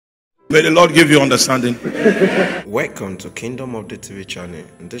May the Lord give you understanding. Welcome to Kingdom of the TV channel.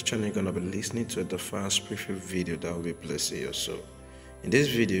 In this channel, you're going to be listening to the first preview video that will be placed in your soul. In this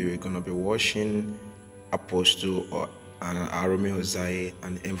video, you're going to be watching Apostle and Arome Osayi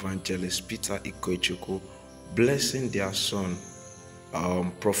and Evangelist Peter Ikechukwu blessing their son,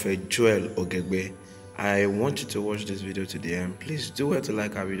 Prophet Joel Ogebe. I want you to watch this video to the end. Please do well to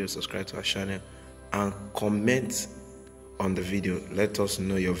like our video, subscribe to our channel, and comment on the video. Let us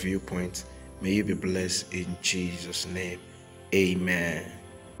know your viewpoint. May you be blessed in Jesus' name. Amen.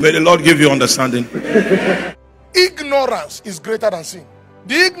 May the Lord give you understanding. Ignorance is greater than sin.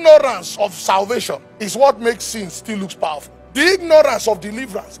 The ignorance of salvation is what makes sin still looks powerful. The ignorance of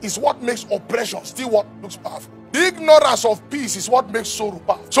deliverance is what makes oppression still what looks powerful. The ignorance of peace is what makes sorrow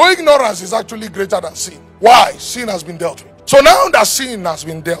powerful. So ignorance is actually greater than sin. Why? Sin has been dealt with. So now that sin has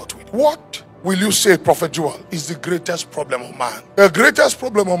been dealt with, what will you say, Prophet Joel, is the greatest problem of man? The greatest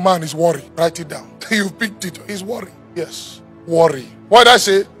problem of man is worry. Write it down. You picked it. It's worry. Yes, worry. What did I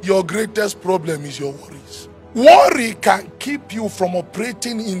say? Your greatest problem is your worries. Worry can keep you from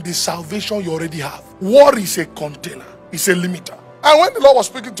operating in the salvation you already have. Worry is a container. It's a limiter. And when the Lord was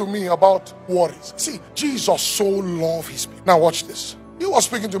speaking to me about worries, see, Jesus so loved his people. Now watch this. He was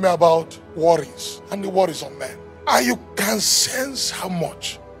speaking to me about worries and the worries of men. And you can sense how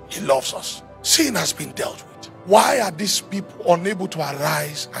much he loves us. Sin has been dealt with. Why are these people unable to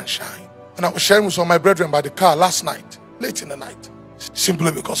arise and shine? And I was sharing with some of my brethren by the car last night, late in the night,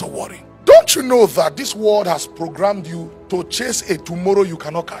 simply because of worry. Don't you know that this world has programmed you to chase a tomorrow you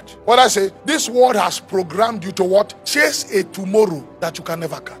cannot catch? What I say, this world has programmed you to what? Chase a tomorrow that you can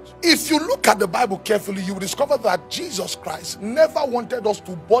never catch. If you look at the Bible carefully, you will discover that Jesus Christ never wanted us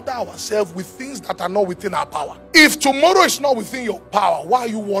to bother ourselves with things that are not within our power. If tomorrow is not within your power, why are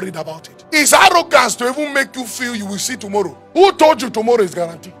you worried about it? It's arrogance to even make you feel you will see tomorrow. Who told you tomorrow is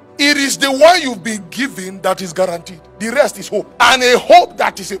guaranteed? It is the one you've been given that is guaranteed. The rest is hope. And a hope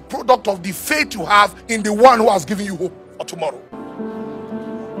that is a product of the faith you have in the one who has given you hope for tomorrow.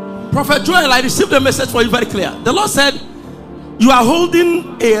 Prophet Joel, I received a message for you very clear. The Lord said, you are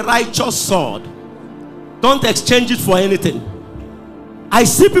holding a righteous sword. Don't exchange it for anything. I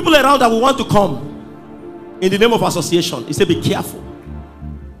see people around that will want to come in the name of association. He said, be careful.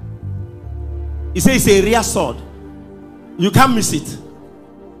 He said, it's a rare sword. You can't miss it.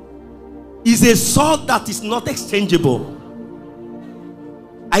 Is a sword that is not exchangeable.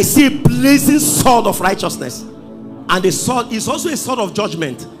 I see a blazing sword of righteousness, and the sword is also a sword of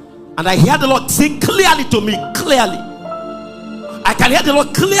judgment. And I hear the Lord say clearly to me, clearly. I can hear the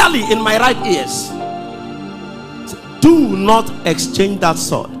Lord clearly in my right ears. Do not exchange that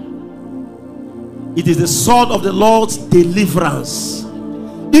sword. It is the sword of the Lord's deliverance.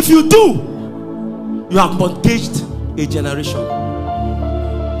 If you do, you have mortgaged a generation.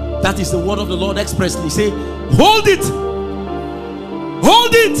 That is the word of the Lord expressly. Say, hold it.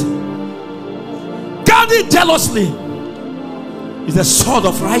 Hold it. Guard it jealously. It's the sword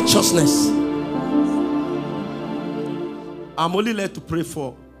of righteousness. I'm only led to pray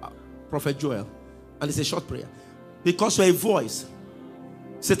for Prophet Joel. And it's a short prayer. Because you're a voice,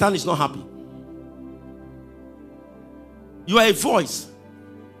 Satan is not happy. You are a voice.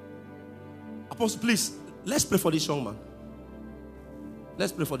 Apostle, please, let's pray for this young man.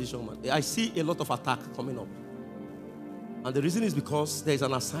 Let's pray for this young man. I see a lot of attack coming up. And the reason is because there is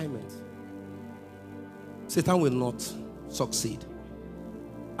an assignment. Satan will not succeed.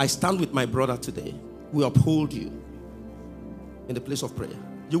 I stand with my brother today. We uphold you in the place of prayer.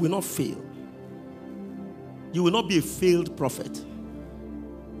 You will not fail. You will not be a failed prophet.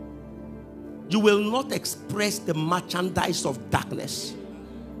 You will not express the merchandise of darkness.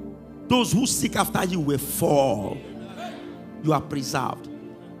 Those who seek after you will fall. You are preserved.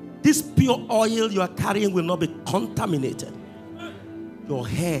 This pure oil you are carrying will not be contaminated. Your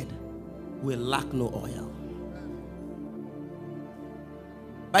head will lack no oil.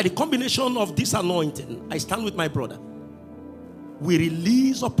 By the combination of this anointing, I stand with my brother. We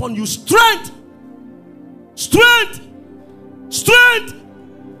release upon you strength. Strength. Strength.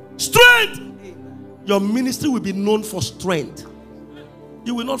 Strength. Your ministry will be known for strength.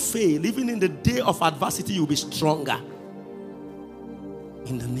 You will not fail. Even in the day of adversity, you will be stronger.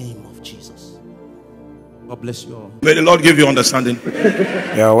 In the name of Jesus. God bless you all. May the Lord give you understanding.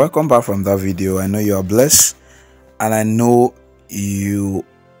 Yeah, welcome back from that video. I know you are blessed, and I know you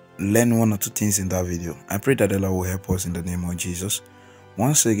learn one or two things in that video. I pray that the Lord will help us in the name of Jesus.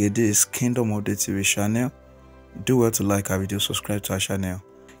 Once again, this is Kingdom of the TV channel. Do well to like our video, subscribe to our channel.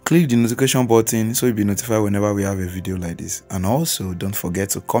 Click the notification button so you'll be notified whenever we have a video like this. And also, don't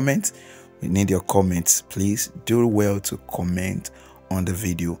forget to comment. We need your comments. Please do well to comment on the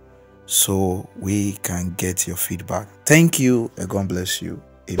video. so we can get your feedback. Thank you and God bless you.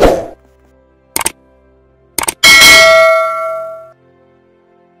 Amen.